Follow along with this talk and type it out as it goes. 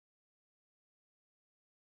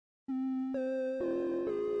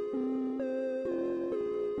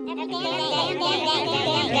Every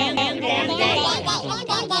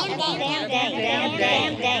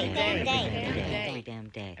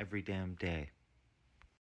damn day.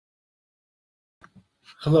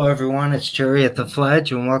 Hello, everyone. It's Jerry at the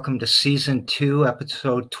Fledge, and welcome to Season 2,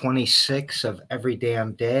 Episode 26 of Every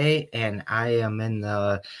Damn Day. And I am in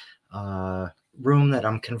the room that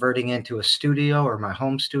I'm converting into a studio, or my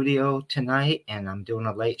home studio tonight, and I'm doing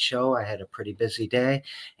a late show. I had a pretty busy day,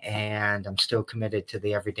 and I'm still committed to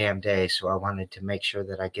the Every Damn Day, so I wanted to make sure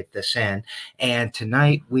that I get this in. And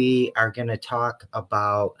tonight we are going to talk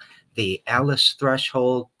about the ALICE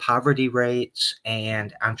threshold, poverty rates,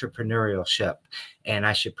 and entrepreneurship. And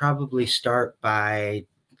I should probably start by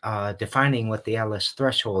defining what the ALICE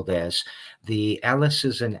threshold is. The ALICE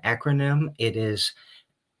is an acronym. It is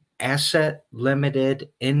asset limited,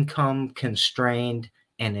 income constrained,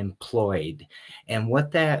 and employed. And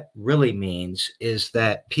what that really means is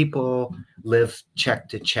that people live check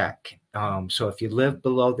to check. So if you live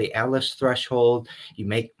below the ALICE threshold, you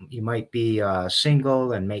might be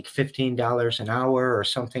single and make $15 an hour or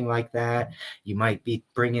something like that. You might be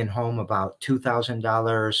bringing home about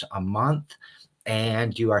 $2,000 a month,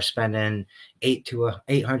 and you are spending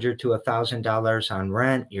 $800 to $1,000 on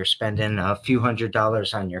rent. You're spending a few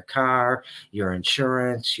 $100s on your car, your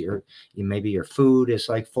insurance, maybe your food is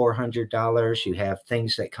like $400. You have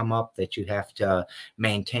things that come up that you have to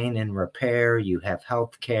maintain and repair. You have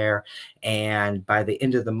health care, and by the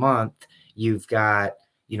end of the month, you've got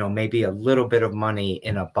maybe a little bit of money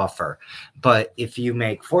in a buffer. But if you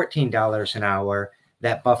make $14 an hour,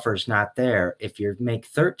 that buffer's not there. If you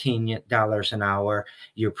make $13 an hour,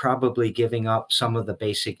 you're probably giving up some of the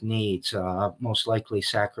basic needs, most likely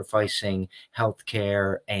sacrificing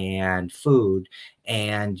healthcare and food.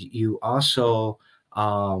 And you also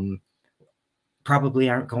probably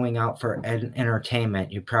aren't going out for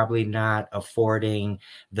entertainment. You're probably not affording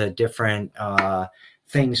the different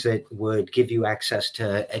things that would give you access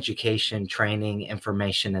to education, training,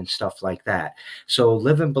 information, and stuff like that. So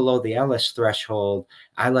living below the ALICE threshold,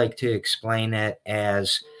 I like to explain it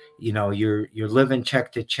as, you're living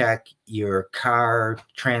check to check, your car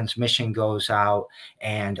transmission goes out,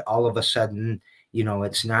 and all of a sudden,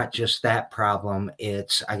 it's not just that problem.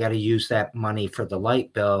 It's, I got to use that money for the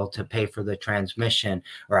light bill to pay for the transmission,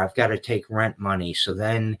 or I've got to take rent money. So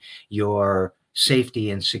then your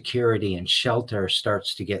safety and security and shelter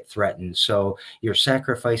starts to get threatened. So you're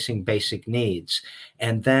sacrificing basic needs.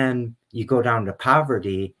 And then you go down to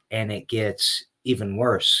poverty, and it gets even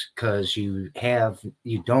worse because you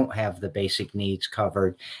don't have the basic needs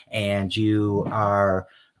covered, and you are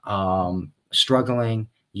struggling.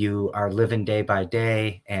 You are living day by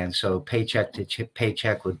day. And so paycheck to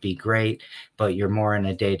paycheck would be great, but you're more in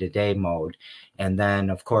a day-to-day mode. And then,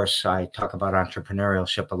 of course, I talk about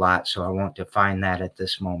entrepreneurship a lot, so I won't define that at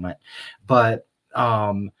this moment. But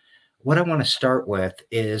what I want to start with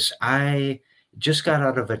is I just got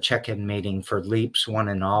out of a check-in meeting for LEAP's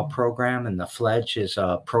One&All Program, and the Fledge is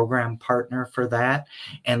a program partner for that.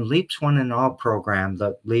 And LEAP's One&All Program,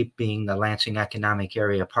 the LEAP being the Lansing Economic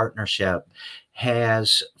Area Partnership,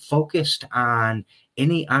 has focused on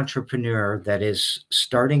any entrepreneur that is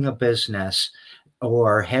starting a business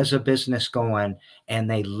or has a business going, and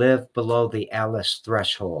they live below the ALICE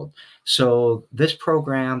threshold. So this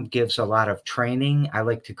program gives a lot of training. I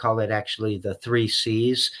like to call it actually the 3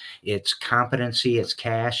 C's. It's competency, it's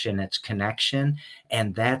cash, and it's connection.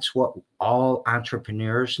 And that's what all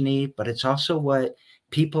entrepreneurs need, but it's also what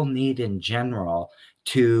people need in general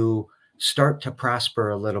to start to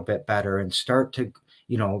prosper a little bit better and start to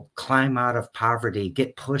climb out of poverty,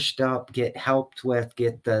 get pushed up, get helped with,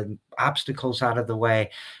 get the obstacles out of the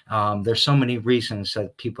way. There's so many reasons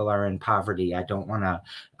that people are in poverty. I don't want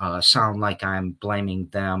to sound like I'm blaming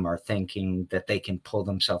them or thinking that they can pull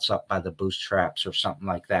themselves up by the bootstraps or something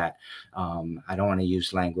like that. I don't want to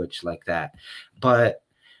use language like that. But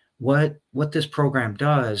what this program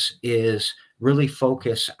does is really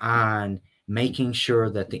focus on making sure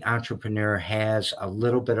that the entrepreneur has a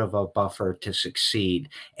little bit of a buffer to succeed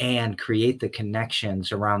and create the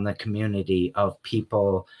connections around the community of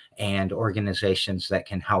people and organizations that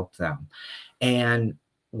can help them. And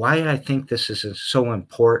why I think this is so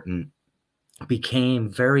important became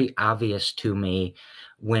very obvious to me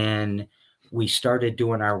when we started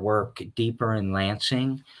doing our work deeper in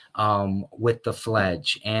Lansing with the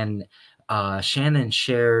Fledge. And Shannon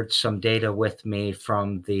shared some data with me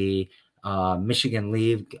from the Michigan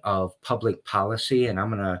League of Public Policy, and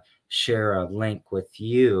I'm going to share a link with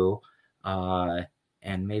you. And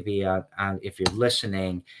maybe if you're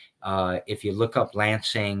listening, If you look up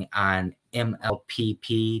Lansing on mlpp.org,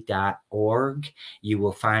 you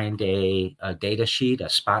will find a data sheet, a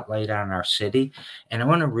spotlight on our city. And I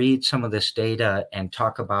want to read some of this data and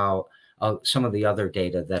talk about some of the other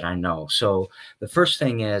data that I know. So the first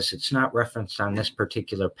thing is, it's not referenced on this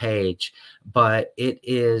particular page, but it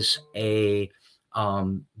is the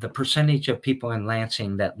percentage of people in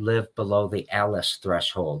Lansing that live below the ALICE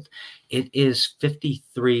threshold. It is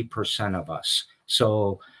 53% of us.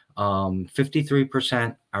 So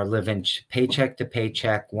 53% are living paycheck to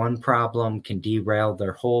paycheck. One problem can derail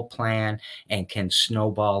their whole plan and can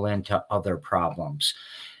snowball into other problems.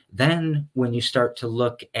 Then when you start to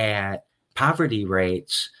look at poverty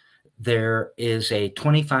rates, there is a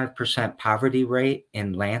 25% poverty rate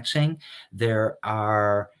in Lansing. There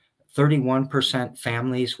are 31%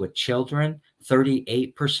 families with children.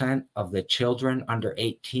 38% of the children under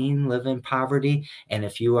 18 live in poverty. And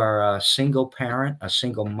if you are a single parent, a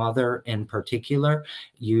single mother in particular,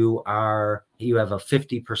 you have a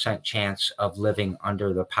 50% chance of living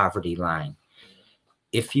under the poverty line.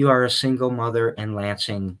 If you are a single mother in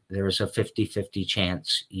Lansing, there is a 50-50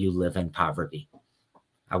 chance you live in poverty.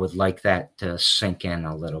 I would like that to sink in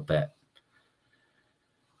a little bit.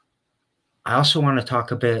 I also want to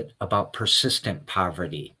talk a bit about persistent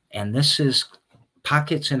poverty. And this is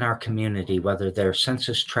pockets in our community, whether they're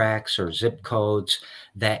census tracts or zip codes,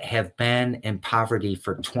 that have been in poverty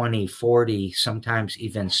for 20, 40, sometimes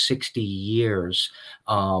even 60 years.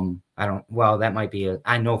 I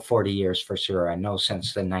know 40 years for sure. I know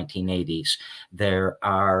since the 1980s, there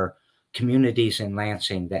are communities in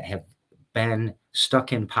Lansing that have been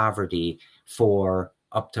stuck in poverty for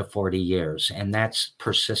up to 40 years, and that's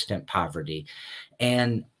persistent poverty.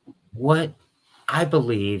 And what I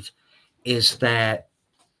believe is that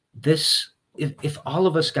if all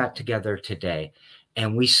of us got together today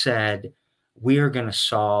and we said, we are going to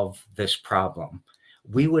solve this problem,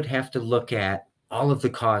 we would have to look at all of the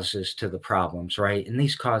causes to the problems, right? And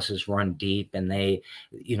these causes run deep, and they,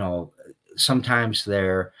 sometimes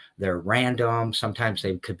they're random. Sometimes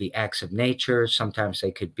they could be acts of nature. Sometimes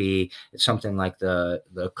they could be something like the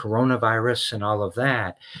coronavirus and all of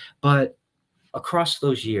that. But across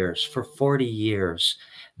those years, for 40 years,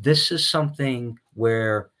 this is something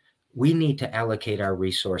where we need to allocate our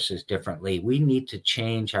resources differently. We need to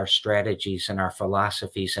change our strategies and our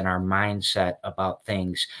philosophies and our mindset about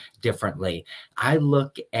things differently. I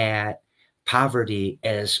look at poverty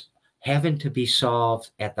as having to be solved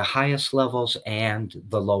at the highest levels and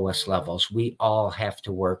the lowest levels. We all have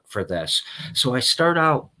to work for this. So I start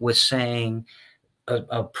out with saying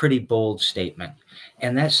a pretty bold statement.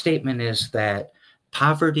 And that statement is that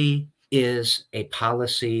poverty is a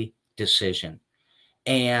policy decision.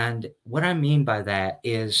 And what I mean by that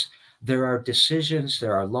is there are decisions,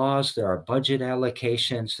 there are laws, there are budget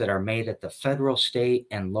allocations that are made at the federal, state,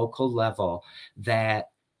 and local level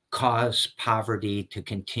that cause poverty to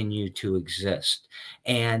continue to exist.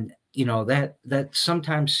 And that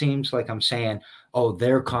sometimes seems like I'm saying, oh,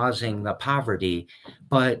 they're causing the poverty,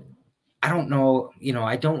 but I don't know,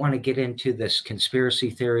 I don't want to get into this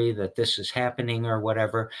conspiracy theory that this is happening or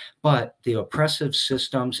whatever, but the oppressive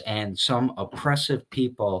systems and some oppressive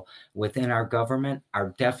people within our government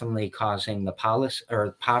are definitely causing the policy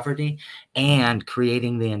or poverty and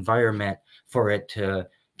creating the environment for it to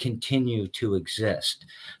continue to exist.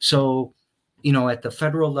 So, at the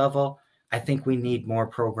federal level, I think we need more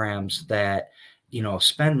programs that,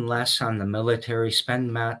 spend less on the military,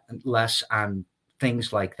 spend less on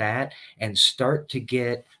things like that, and start to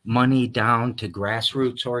get money down to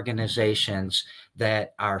grassroots organizations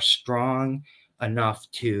that are strong enough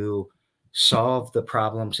to solve the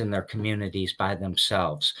problems in their communities by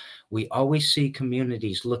themselves. We always see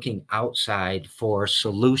communities looking outside for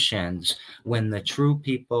solutions when the true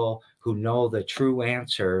people who know the true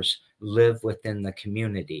answers live within the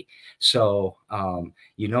community. So, I'm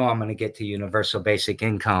going to get to universal basic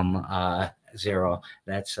income, Zero.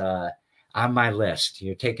 That's on my list.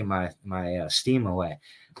 You're taking my steam away.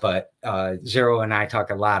 But Zero and I talk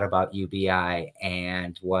a lot about UBI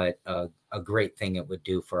and what a great thing it would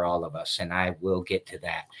do for all of us. And I will get to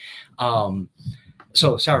that.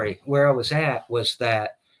 So sorry, where I was at was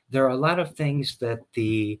that there are a lot of things that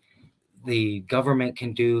the government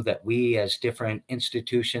can do, that we as different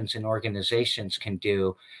institutions and organizations can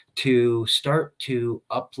do to start to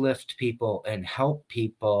uplift people and help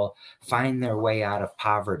people find their way out of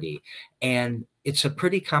poverty. And it's a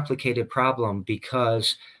pretty complicated problem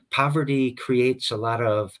because poverty creates a lot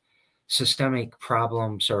of systemic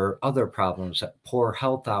problems or other problems, poor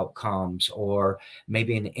health outcomes, or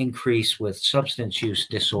maybe an increase with substance use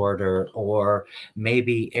disorder, or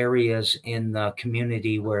maybe areas in the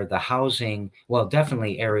community where the housing, well,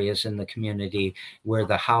 definitely areas in the community where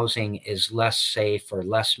the housing is less safe or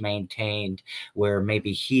less maintained, where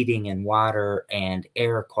maybe heating and water and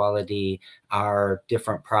air quality are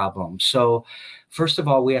different problems. So, first of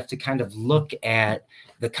all, we have to kind of look at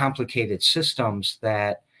the complicated systems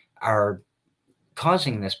that are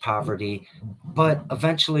causing this poverty, but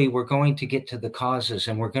eventually we're going to get to the causes,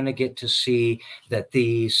 and we're going to get to see that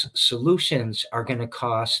these solutions are going to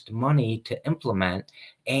cost money to implement,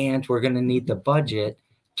 and we're going to need the budget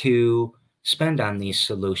to spend on these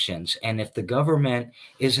solutions. And if the government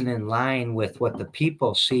isn't in line with what the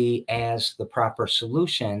people see as the proper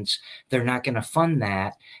solutions, they're not going to fund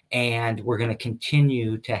that, and we're going to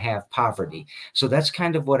continue to have poverty. So that's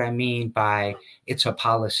kind of what I mean by it's a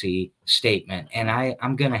policy statement. And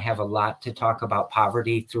I'm going to have a lot to talk about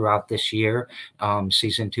poverty throughout this year,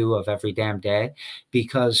 season 2 of Every Damn Day,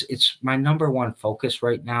 because it's my number one focus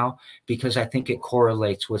right now, because I think it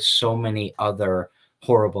correlates with so many other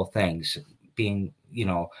horrible things, being,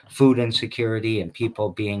 food insecurity and people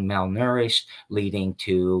being malnourished, leading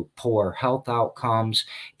to poor health outcomes.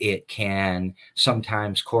 It can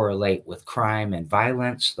sometimes correlate with crime and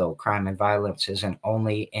violence, though crime and violence isn't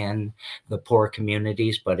only in the poor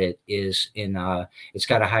communities, but it is it's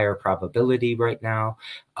got a higher probability right now.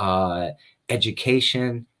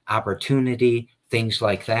 Education, opportunity, things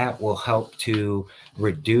like that will help to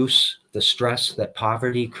reduce the stress that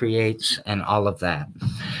poverty creates and all of that.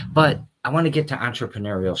 But I want to get to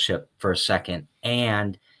entrepreneurship for a second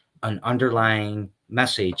and an underlying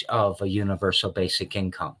message of a universal basic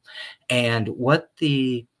income. And what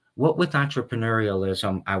with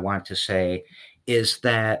entrepreneurialism, I want to say is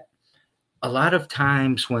that a lot of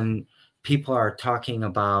times when people are talking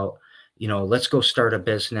about, let's go start a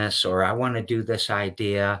business, or I want to do this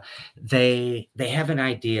idea, they have an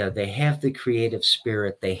idea, they have the creative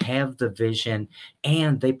spirit, they have the vision,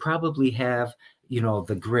 and they probably have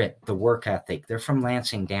the grit, the work ethic. They're from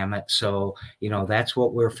Lansing, damn it. So, that's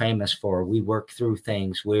what we're famous for. We work through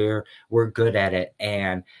things. We're good at it.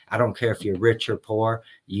 And I don't care if you're rich or poor,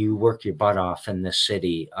 you work your butt off in this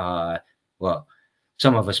city. Well,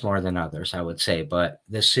 some of us more than others, I would say, but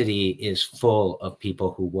the city is full of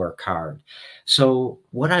people who work hard. So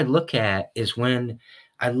what I look at is when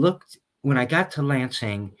I got to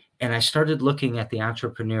Lansing and I started looking at the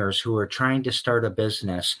entrepreneurs who were trying to start a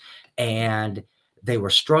business, and they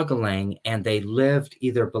were struggling, and they lived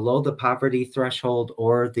either below the poverty threshold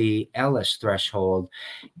or the Alice threshold,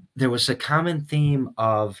 there was a common theme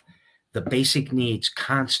of the basic needs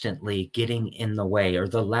constantly getting in the way, or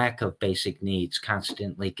the lack of basic needs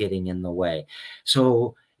constantly getting in the way.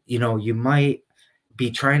 So, you might be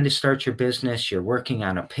trying to start your business, you're working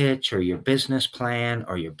on a pitch or your business plan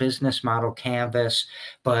or your business model canvas,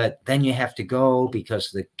 but then you have to go because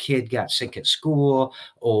the kid got sick at school,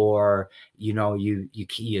 or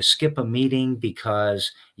you skip a meeting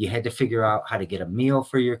because you had to figure out how to get a meal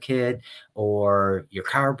for your kid, or your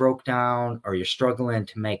car broke down, or you're struggling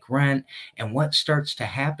to make rent. And what starts to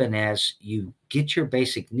happen as you get your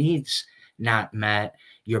basic needs not met,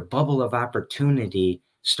 your bubble of opportunity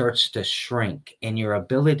starts to shrink, and your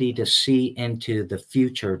ability to see into the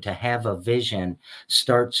future, to have a vision,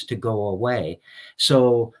 starts to go away.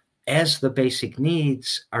 So as the basic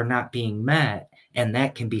needs are not being met, and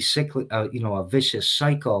that can be a vicious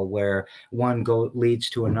cycle where one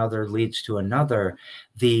leads to another,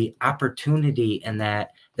 the opportunity and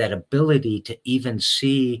that ability to even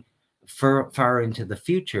see far into the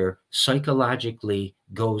future psychologically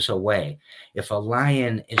goes away. If a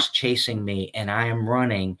lion is chasing me and I am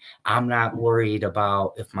running, I'm not worried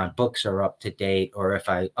about if my books are up to date or if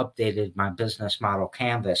I updated my business model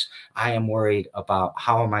canvas. I am worried about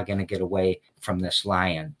how am I going to get away from this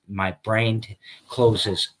lion. My brain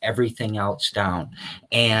closes everything else down.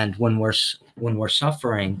 And when we're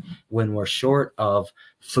suffering, when we're short of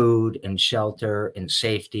food and shelter and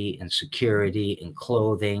safety and security and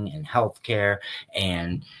clothing and healthcare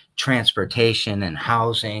and transportation and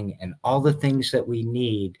housing and all the things that we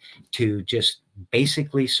need to just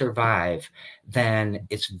basically survive, then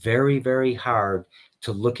it's very, very hard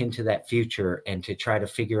to look into that future and to try to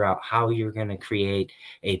figure out how you're going to create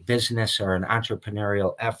a business or an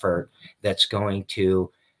entrepreneurial effort that's going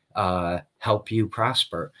to help you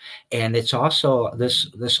prosper. And it's also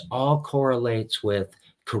this all correlates with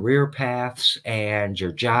career paths and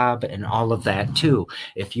your job and all of that too.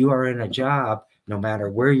 If you are in a job, no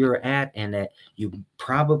matter where you're at in it, you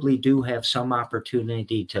probably do have some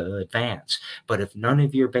opportunity to advance. But if none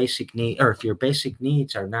of your basic needs, or if your basic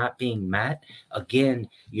needs are not being met, again,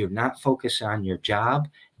 you're not focused on your job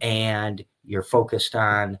and you're focused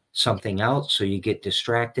on something else. So you get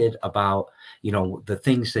distracted about, the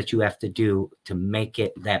things that you have to do to make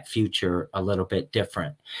it that future a little bit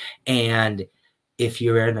different. And if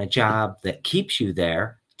you're in a job that keeps you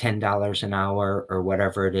there, $10 an hour or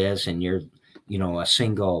whatever it is, and you're, a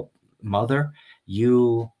single mother,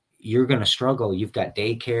 you're going to struggle. You've got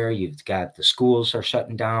daycare, you've got the schools are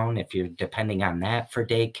shutting down if you're depending on that for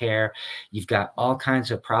daycare. You've got all kinds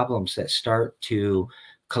of problems that start to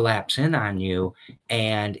collapse in on you,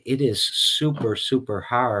 and it is super, super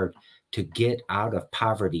hard to get out of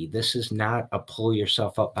poverty. This is not a pull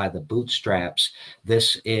yourself up by the bootstraps.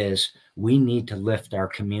 This is, we need to lift our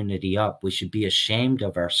community up. We should be ashamed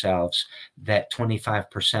of ourselves that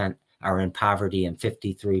 25% are in poverty and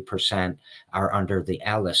 53% are under the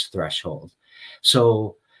ALICE threshold.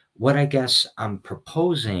 So what I guess I'm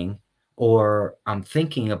proposing or I'm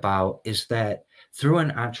thinking about is that through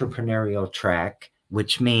an entrepreneurial track,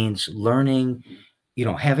 which means learning,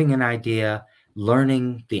 having an idea,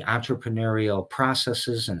 learning the entrepreneurial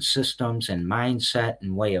processes and systems and mindset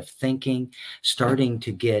and way of thinking, starting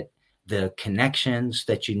to get the connections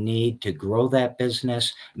that you need to grow that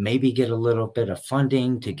business, maybe get a little bit of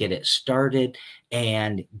funding to get it started,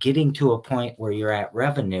 and getting to a point where you're at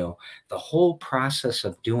revenue. The whole process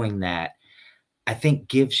of doing that, I think,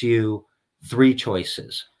 gives you three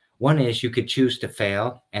choices. One is you could choose to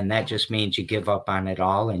fail, and that just means you give up on it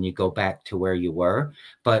all and you go back to where you were.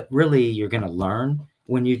 But really, you're going to learn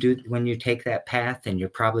when you take that path, and you're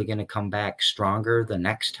probably going to come back stronger the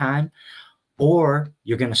next time. Or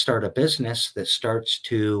you're going to start a business that starts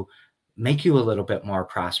to make you a little bit more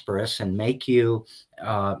prosperous and make your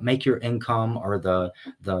income, or the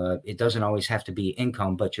it doesn't always have to be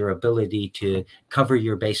income, but your ability to cover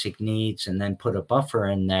your basic needs and then put a buffer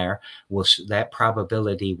in there, that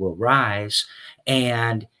probability will rise.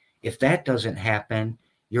 And if that doesn't happen,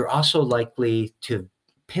 you're also likely to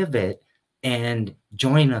pivot and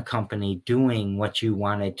join a company doing what you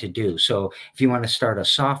wanted to do. So if you want to start a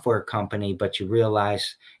software company, but you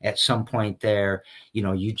realize at some point there,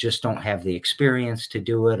 you just don't have the experience to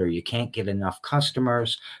do it, or you can't get enough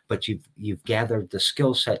customers, but you've gathered the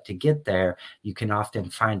skill set to get there, you can often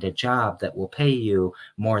find a job that will pay you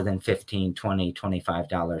more than $15, $20,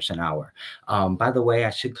 $25 an hour. By the way, I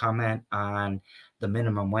should comment on the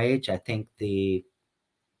minimum wage. I think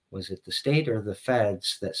was it the state or the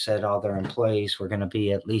feds that said all their employees were going to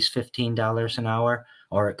be at least $15 an hour,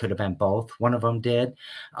 or it could have been both. One of them did.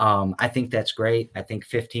 I think that's great. I think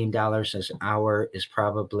 $15 an hour is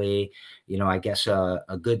probably, I guess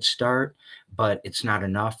a good start, but it's not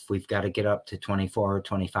enough. We've got to get up to $24 or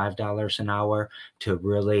 $25 an hour to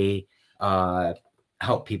really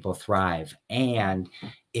help people thrive. And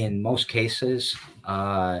in most cases,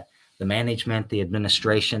 the management, the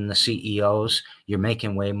administration, the CEOs, you're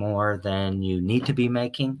making way more than you need to be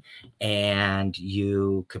making. And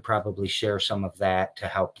you could probably share some of that to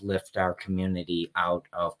help lift our community out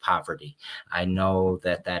of poverty. I know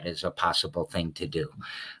that is a possible thing to do.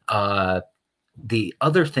 The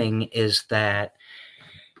other thing is that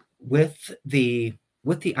with the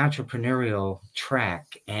entrepreneurial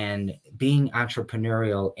track and being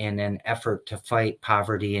entrepreneurial in an effort to fight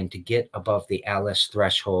poverty and to get above the ALICE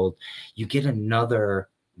threshold, you get another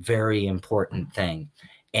very important thing.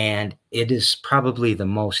 And it is probably the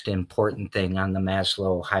most important thing on the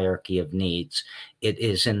Maslow hierarchy of needs. It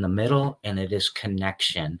is in the middle, and it is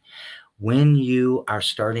connection. When you are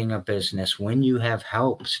starting a business, when you have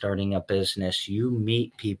help starting a business, you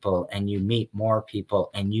meet people, and you meet more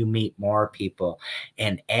people, and you meet more people.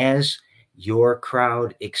 And as your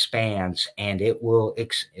crowd expands, and it will,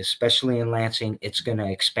 especially in Lansing, it's going to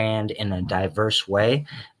expand in a diverse way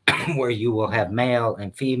where you will have male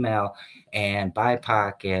and female and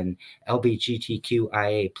BIPOC and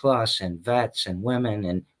LGBTQIA plus and vets and women,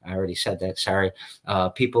 and I already said that, sorry,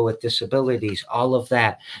 people with disabilities, all of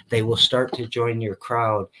that. They will start to join your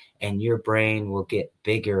crowd, and your brain will get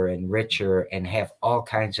bigger and richer and have all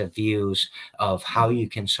kinds of views of how you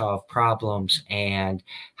can solve problems and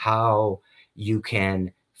how you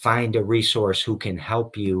can find a resource who can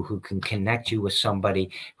help you, who can connect you with somebody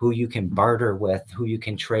who you can barter with, who you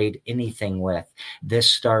can trade anything with.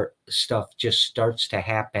 This stuff just starts to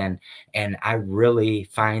happen. And I really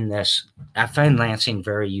find Lansing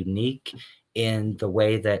very unique in the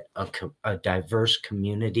way that a diverse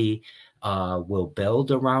community will build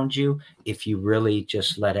around you if you really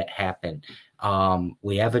just let it happen.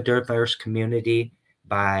 We have a diverse community.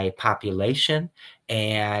 by population.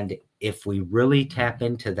 And if we really tap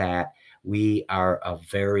into that, we are a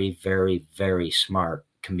very, very, very smart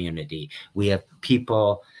community. We have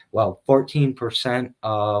people, well, 14%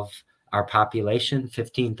 of our population,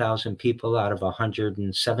 15,000 people out of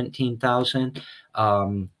 117,000,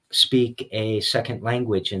 speak a second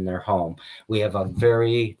language in their home. We have a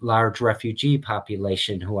very large refugee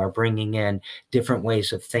population who are bringing in different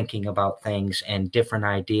ways of thinking about things and different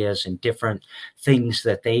ideas and different things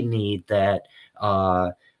that they need that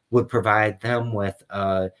would provide them with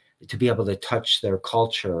to be able to touch their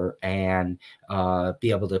culture and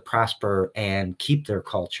be able to prosper and keep their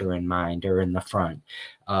culture in mind or in the front.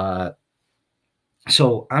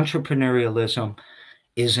 So entrepreneurialism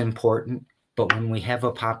is important, but when we have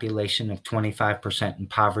a population of 25% in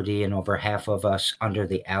poverty and over half of us under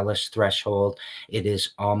the ALICE threshold, it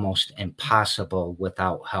is almost impossible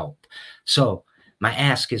without help. So my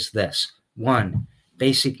ask is this. One,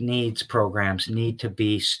 basic needs programs need to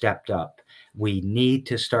be stepped up. We need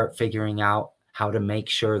to start figuring out how to make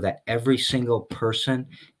sure that every single person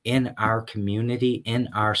in our community, in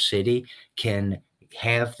our city, can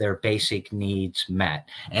have their basic needs met.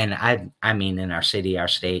 And I mean, in our city, our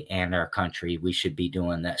state, and our country, we should be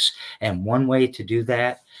doing this. And one way to do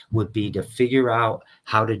that would be to figure out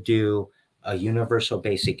how to do a universal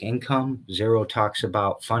basic income. Zero talks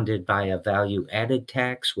about funded by a value added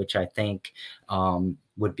tax, which I think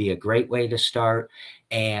would be a great way to start.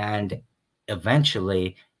 And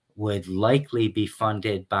eventually would likely be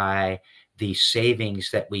funded by the savings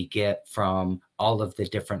that we get from all of the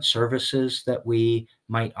different services that we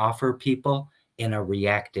might offer people in a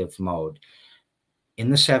reactive mode. In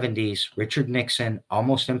the 70s, Richard Nixon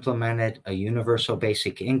almost implemented a universal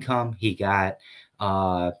basic income. He got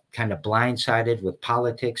kind of blindsided with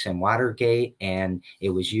politics and Watergate, and it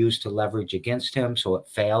was used to leverage against him, so it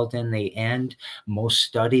failed in the end. Most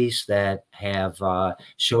studies that have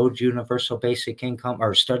showed universal basic income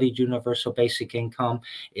or studied universal basic income,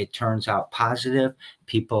 it turns out positive.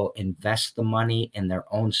 People invest the money in their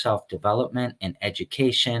own self-development and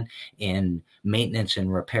education, in maintenance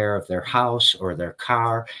and repair of their house or their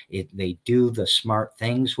car. They do the smart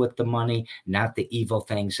things with the money, not the evil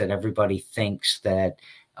things that everybody thinks that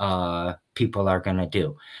people are going to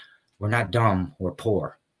do. We're not dumb, we're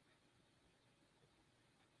poor.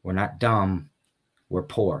 We're not dumb, we're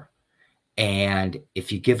poor. And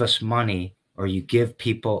if you give us money or you give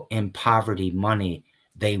people in poverty money,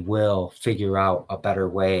 they will figure out a better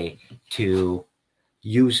way to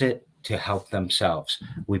use it to help themselves.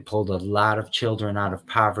 We pulled a lot of children out of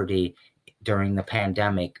poverty during the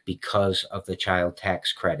pandemic because of the child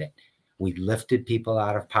tax credit. We lifted people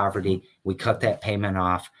out of poverty. We cut that payment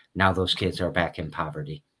off. Now those kids are back in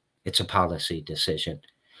poverty. It's a policy decision.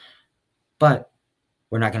 But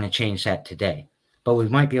we're not going to change that today. But we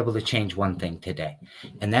might be able to change one thing today.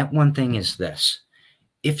 And that one thing is this.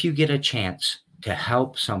 If you get a chance to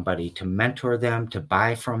help somebody, to mentor them, to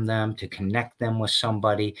buy from them, to connect them with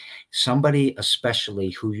somebody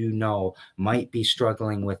especially who you know might be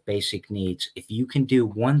struggling with basic needs, if you can do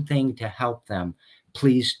one thing to help them,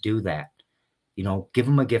 please do that. You know, give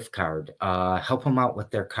them a gift card, help them out with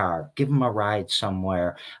their car, give them a ride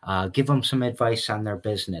somewhere, give them some advice on their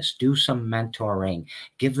business, do some mentoring,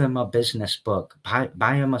 give them a business book,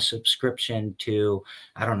 buy them a subscription to,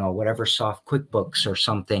 I don't know, whatever soft QuickBooks or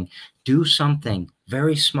something. Do something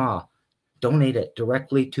very small. Donate it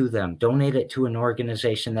directly to them. Donate it to an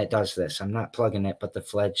organization that does this. I'm not plugging it, but the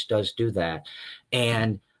Fledge does do that.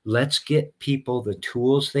 And let's get people the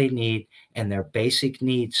tools they need and their basic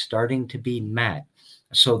needs starting to be met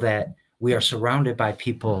so that we are surrounded by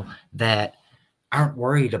people that aren't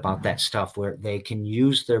worried about that stuff, where they can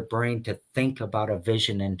use their brain to think about a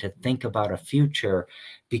vision and to think about a future.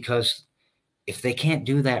 Because if they can't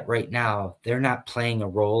do that right now, they're not playing a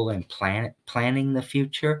role in planning the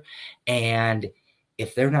future. And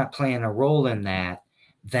if they're not playing a role in that,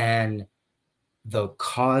 then the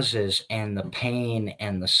causes and the pain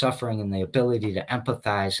and the suffering and the ability to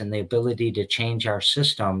empathize and the ability to change our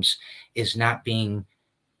systems is not being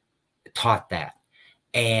taught that.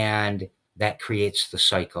 And that creates the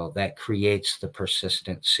cycle, that creates the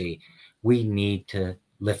persistency. We need to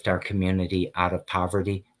lift our community out of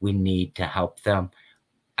poverty. We need to help them.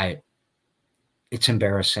 It's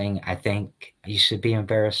embarrassing. I think you should be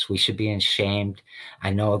embarrassed. We should be ashamed. I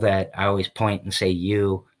know that I always point and say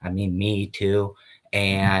you, I mean me too.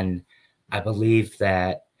 And I believe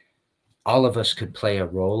that all of us could play a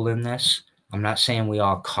role in this. I'm not saying we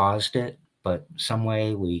all caused it, but some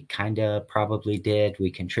way we kind of probably did.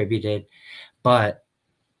 We contributed, but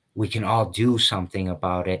we can all do something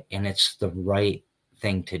about it, and it's the right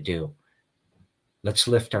thing to do. Let's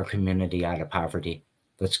lift our community out of poverty.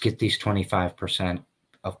 Let's get these 25%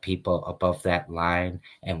 of people above that line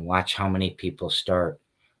and watch how many people start.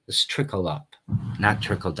 Let's trickle up, not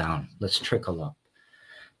trickle down. Let's trickle up.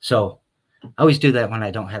 So I always do that when I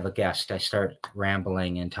don't have a guest. I start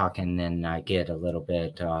rambling and talking, and I get a little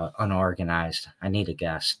bit unorganized. I need a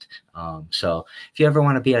guest. So if you ever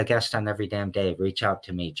want to be a guest on Every Damn Day, reach out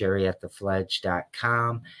to me,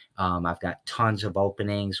 jerry@thefledge.com. I've got tons of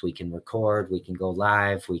openings. We can record, we can go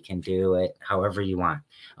live, we can do it however you want,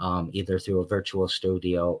 either through a virtual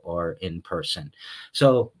studio or in person.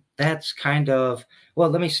 So that's kind of, well,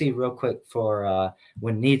 let me see real quick for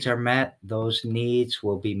when needs are met, those needs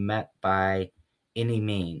will be met by any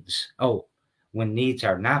means. Oh, when needs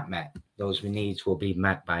are not met, those needs will be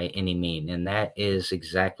met by any mean. And that is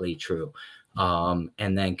exactly true. And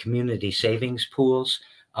then community savings pools,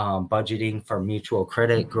 budgeting for mutual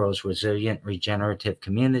credit grows resilient, regenerative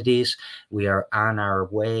communities. We are on our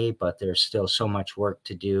way, but there's still so much work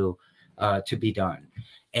to do, to be done.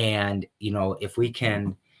 And, if we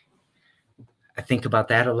can, I think about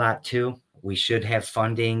that a lot too. We should have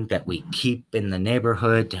funding that we keep in the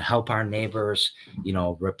neighborhood to help our neighbors,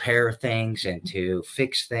 repair things and to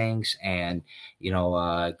fix things. And,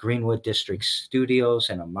 Greenwood District Studios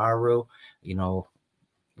and Amaru,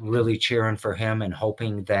 really cheering for him and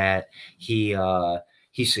hoping that he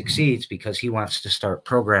succeeds, because he wants to start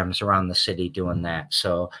programs around the city doing that.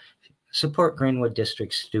 So support Greenwood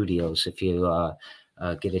District Studios if you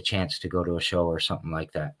get a chance to go to a show or something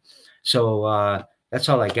like that. So that's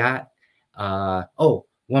all I got.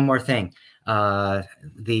 One more thing.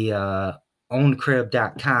 The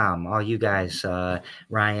owncrib.com, all you guys,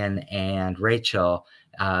 Ryan and Rachel,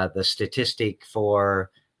 the statistic for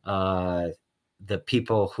the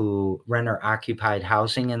people who rent or occupied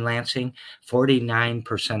housing in Lansing,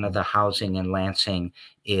 49% of the housing in Lansing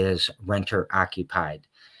is renter occupied.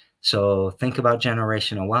 So think about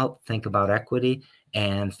generational wealth, think about equity,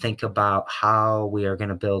 and think about how we are going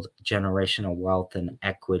to build generational wealth and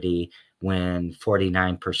equity when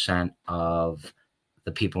 49% of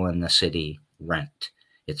the people in the city rent.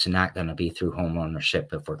 It's not going to be through home ownership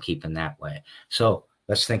if we're keeping that way. So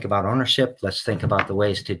let's think about ownership. Let's think about the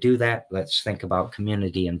ways to do that. Let's think about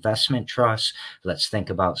community investment trusts. Let's think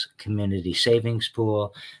about community savings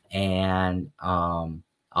pool and all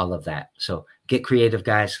of that. So get creative,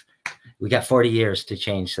 guys. We got 40 years to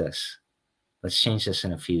change this. Let's change this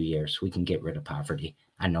in a few years. We can get rid of poverty.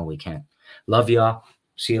 I know we can. Love y'all.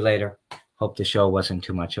 See you later. Hope the show wasn't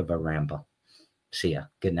too much of a ramble. See ya.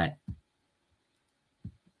 Good night.